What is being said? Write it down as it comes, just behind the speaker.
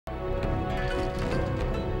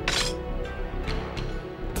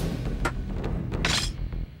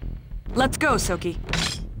Let's go, Soki.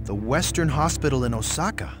 The Western Hospital in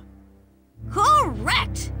Osaka.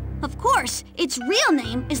 Correct! Of course, its real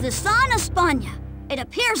name is the San España. It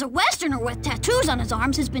appears a Westerner with tattoos on his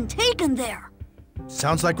arms has been taken there.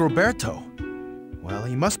 Sounds like Roberto. Well,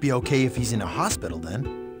 he must be okay if he's in a hospital then.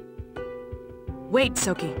 Wait,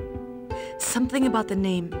 Soki. Something about the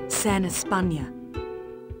name San España.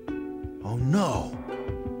 Oh no!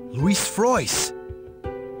 Luis Frois!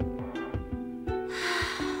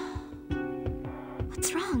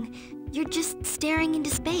 What's wrong? You're just staring into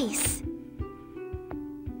space.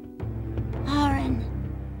 Aaron.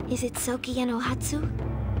 Is it Soki and Ohatsu?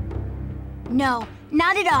 No,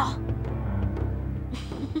 not at all.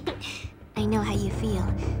 I know how you feel.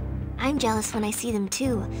 I'm jealous when I see them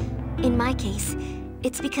too. In my case,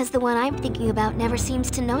 it's because the one I'm thinking about never seems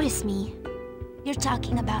to notice me. You're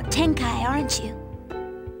talking about Tenkai, aren't you?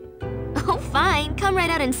 Oh, fine. Come right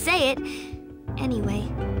out and say it. Anyway,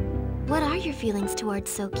 what are your feelings towards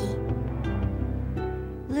Soki?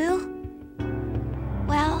 Lou?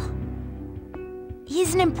 Well,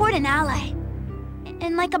 he's an important ally.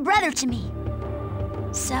 And like a brother to me.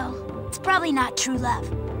 So, it's probably not true love,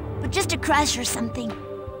 but just a crush or something.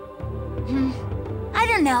 I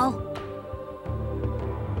don't know.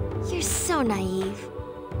 You're so naive.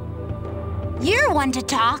 You're one to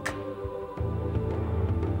talk.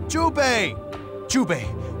 Jubei! Jubei,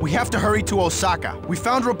 we have to hurry to Osaka. We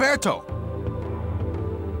found Roberto.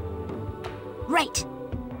 Right.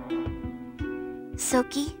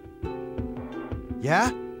 Soki,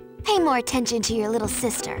 Yeah? pay more attention to your little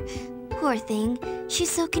sister. Poor thing.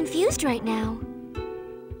 She's so confused right now.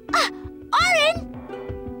 Aaron!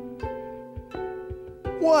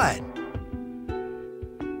 What?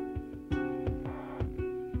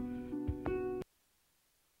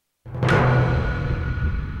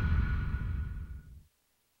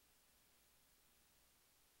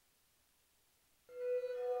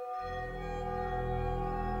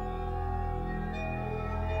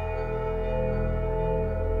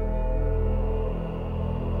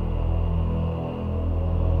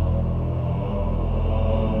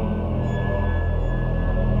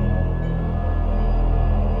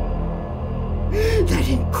 That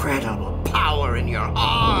incredible power in your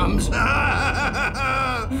arms!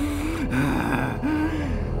 I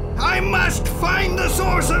must find the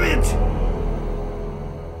source of it!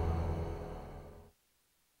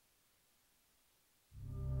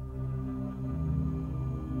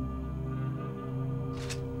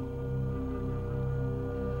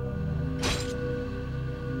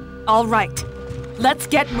 All right. Let's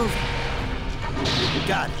get moving.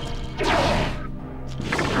 Got it.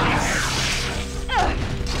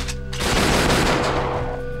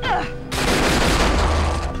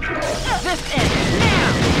 This end, now!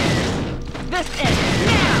 This end,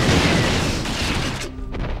 now!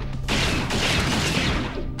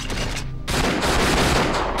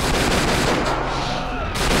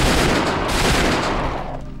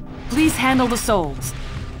 Please handle the souls.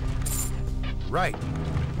 Right.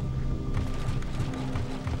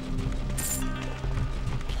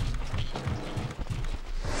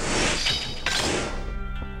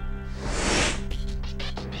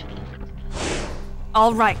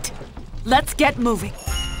 All right. Let's get moving.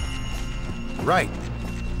 Right.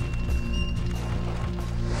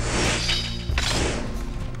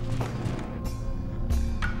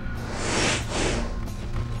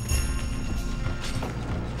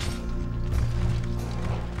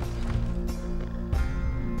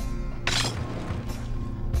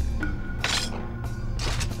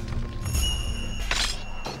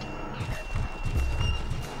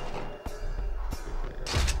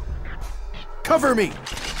 Cover me!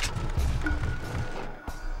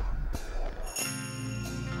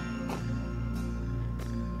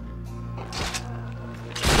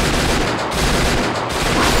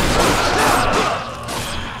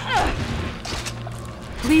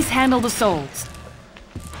 Please handle the souls.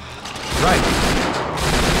 Right.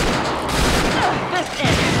 This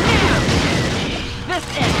end, now! This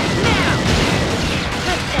end, now!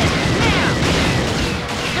 This end, now!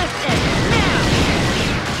 This end, now!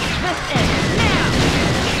 This end, now!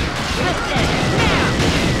 This end, now!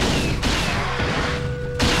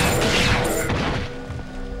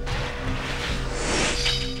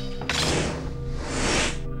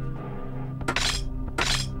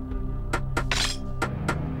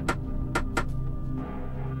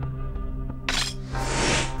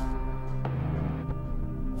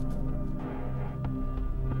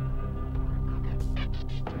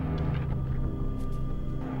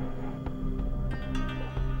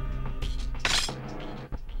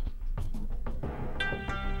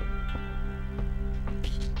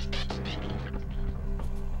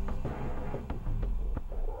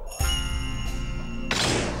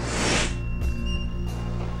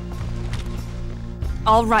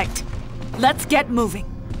 All right. Let's get moving.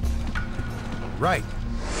 Right.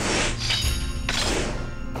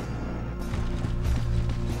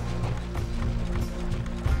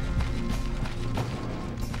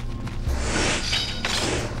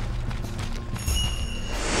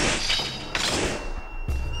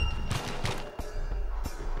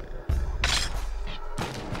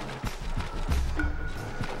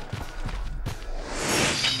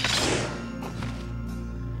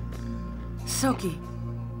 Soki.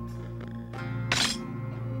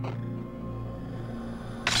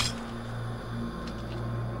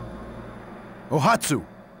 Ohatsu!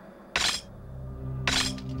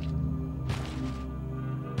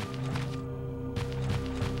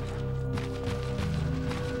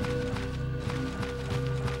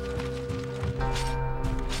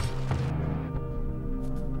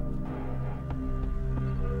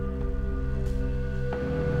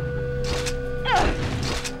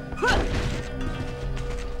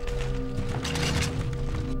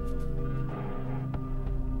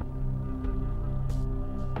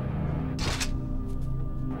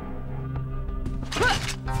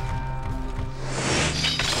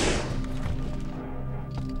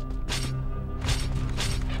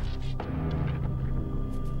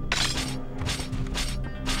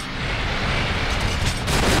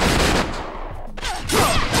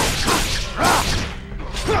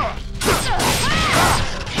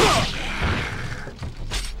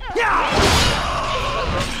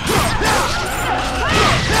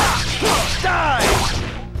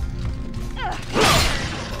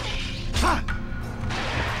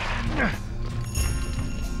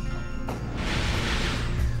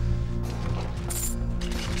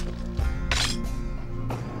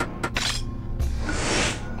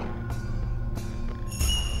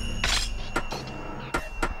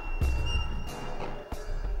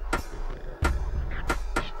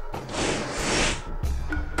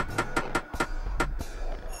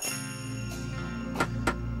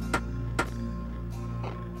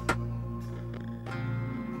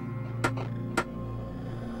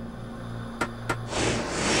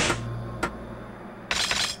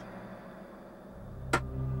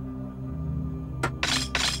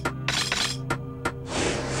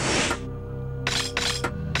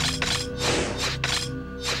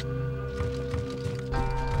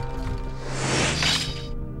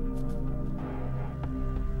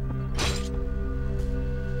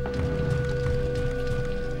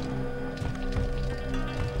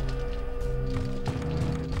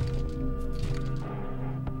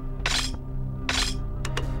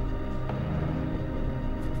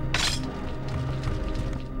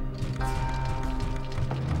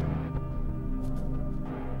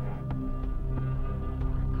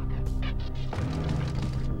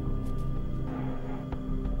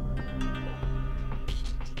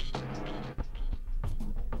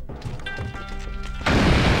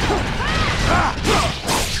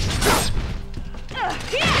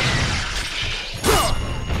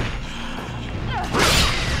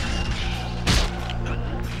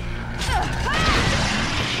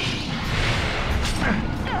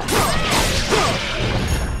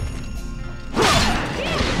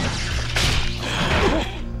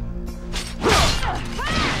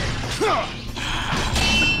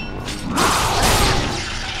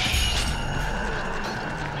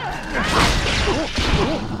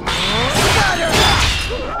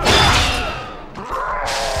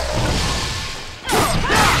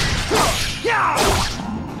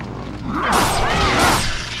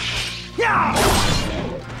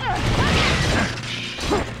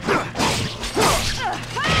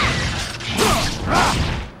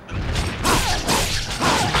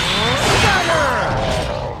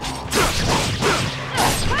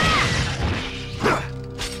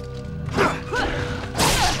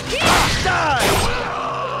 Die!